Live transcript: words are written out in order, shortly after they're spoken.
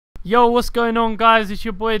Yo, what's going on, guys? It's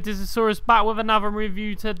your boy Dizosaurus back with another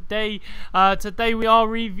review today. Today we are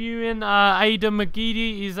reviewing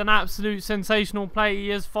McGeady. He's an absolute sensational player. He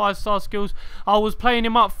has 5-star skills. I was playing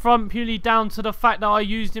him up front purely down to the fact that I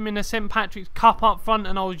used him in the St. Patrick's Cup up front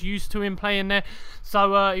and I was used to him playing there.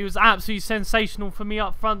 So he was absolutely sensational for me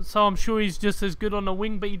up front. So I'm sure he's just as good on the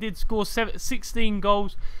wing, but he did score 16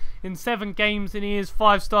 goals in 7 games and he is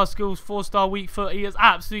 5-star skills, 4-star weak foot. He is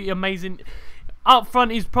absolutely amazing. Up front,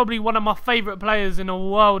 he's probably one of my favourite players in the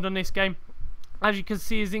world on this game. As you can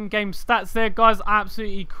see, his in-game stats there, guys,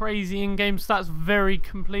 absolutely crazy in-game stats, very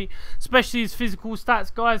complete. Especially his physical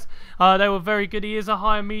stats, guys, they were very good. He is a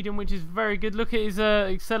higher medium, which is very good. Look at his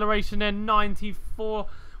acceleration there, 94,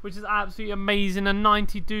 which is absolutely amazing, and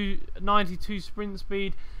 92 sprint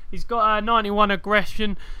speed. He's got 91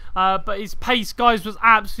 aggression, but his pace, guys, was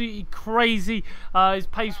absolutely crazy. His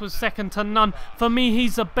pace was second to none. For me,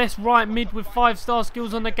 he's the best right mid with 5-star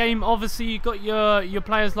skills on the game. Obviously, you got your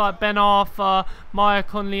players like Ben Arthur, Maya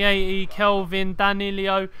Conliati, Kelvin,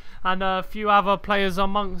 Danilio, and a few other players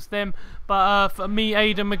amongst them. But for me,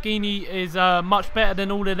 McGeady is much better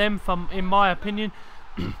than all of them, in my opinion.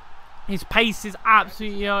 His pace is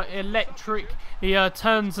absolutely electric. He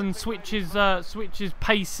turns and switches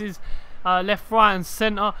paces left, right and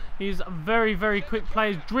centre. He's a very, very quick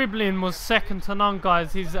player. His dribbling was second to none,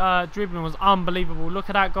 guys. His dribbling was unbelievable. Look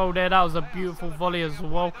at that goal there. That was a beautiful volley as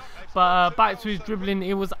well. But back to his dribbling,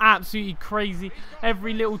 it was absolutely crazy.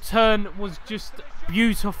 Every little turn was just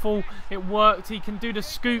beautiful. It worked. He can do the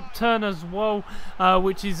scoop turn as well,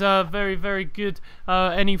 which is very, very good.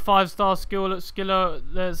 Any 5-star skiller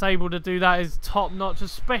that's able to do that is top notch,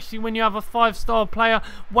 especially when you have a 5-star player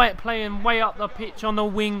playing way up the pitch on the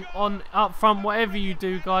wing, on up front, whatever you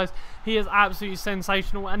do, guys. He is absolutely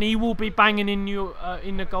sensational and he will be banging in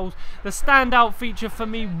the goals. The standout feature for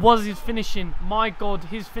me was his finishing. My God,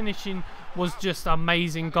 his finishing was just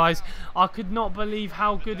amazing, guys. I could not believe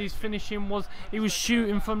how good his finishing was. He was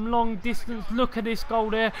shooting from long distance. Look at this goal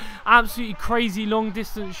there. Absolutely crazy long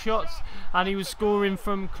distance shots. And he was scoring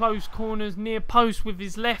from close corners, near post with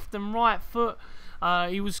his left and right foot.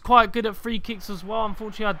 He was quite good at free kicks as well.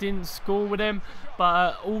 Unfortunately, I didn't score with him.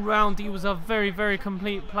 But all round, he was a very, very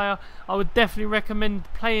complete player. I would definitely recommend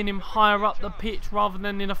playing him higher up the pitch rather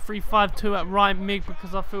than in a 3-5-2 at right mid,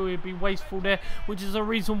 because I feel he'd be wasteful there, which is a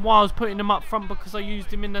reason why I was putting him up front, because I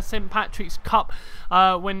used him in the St. Patrick's Cup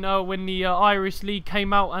when the Irish League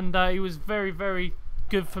came out, and he was very, very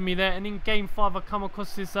good for me there. And in game 5 I come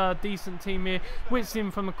across this decent team here, whips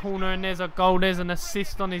him from the corner and there's a goal. There's an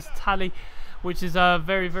assist on his tally, which is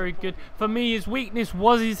very, very good. For me, his weakness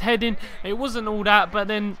was his heading. It wasn't all that, but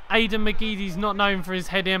then McGeady's not known for his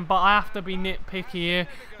heading, but I have to be nitpicky here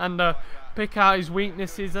and pick out his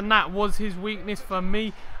weaknesses, and that was his weakness for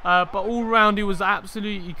me. But all round, he was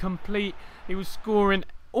absolutely complete. He was scoring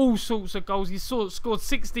all sorts of goals. He scored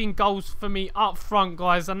 16 goals for me up front,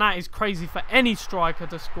 guys, and that is crazy for any striker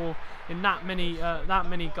to score in that many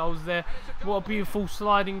goals there. What a beautiful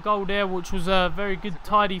sliding goal there, which was a very good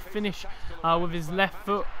tidy finish with his left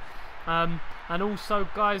foot. And also,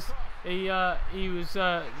 guys, he was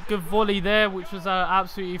good volley there, which was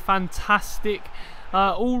absolutely fantastic.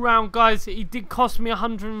 All round, guys, he did cost me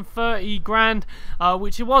 130 grand,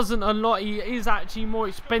 which it wasn't a lot. He is actually more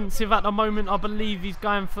expensive at the moment. I believe he's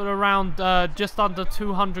going for around just under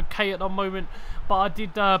 200k at the moment. But I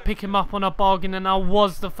did pick him up on a bargain, and I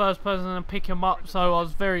was the first person to pick him up, so I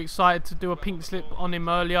was very excited to do a pink slip on him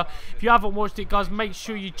earlier. If you haven't watched it, guys, make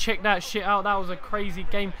sure you check that shit out. That was a crazy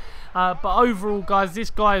game. But overall, guys, this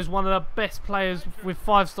guy is one of the best players with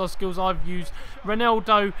 5-star skills I've used.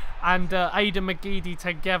 Ronaldo and McGeady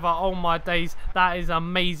together, oh my days, that is an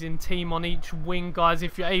amazing team on each wing, guys,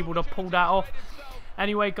 if you're able to pull that off.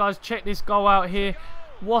 Anyway, guys, check this goal out here.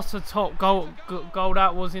 What a top goal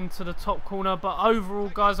that was into the top corner. But overall,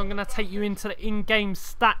 guys, I'm going to take you into the in-game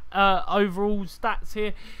overall stats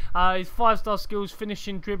here. His 5-star skills,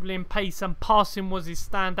 finishing, dribbling, pace and passing was his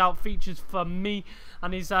standout features for me.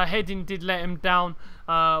 And his heading did let him down,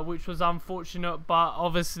 which was unfortunate. But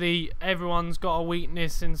obviously, everyone's got a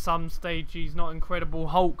weakness in some stage. He's not Incredible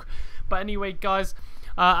Hulk. But anyway, guys,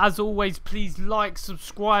 as always, please like,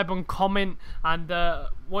 subscribe and comment and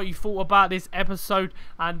what you thought about this episode.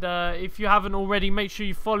 And if you haven't already, make sure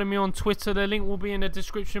you follow me on Twitter. The link will be in the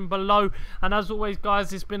description below. And as always,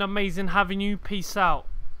 guys, it's been amazing having you. Peace out.